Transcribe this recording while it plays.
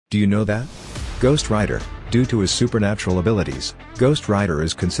Do you know that? Ghost Rider. Due to his supernatural abilities, Ghost Rider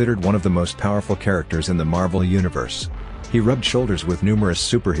is considered one of the most powerful characters in the Marvel Universe. He rubbed shoulders with numerous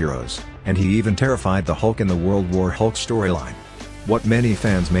superheroes, and he even terrified the Hulk in the World War Hulk storyline. What many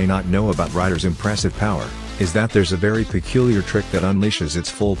fans may not know about Rider's impressive power, is that there's a very peculiar trick that unleashes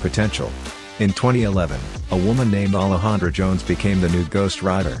its full potential. In 2011, a woman named Alejandra Jones became the new Ghost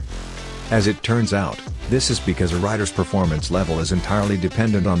Rider. As it turns out, this is because a rider's performance level is entirely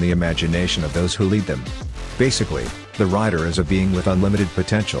dependent on the imagination of those who lead them. Basically, the rider is a being with unlimited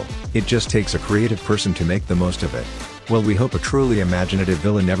potential, it just takes a creative person to make the most of it. Well, we hope a truly imaginative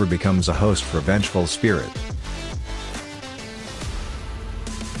villain never becomes a host for vengeful spirit.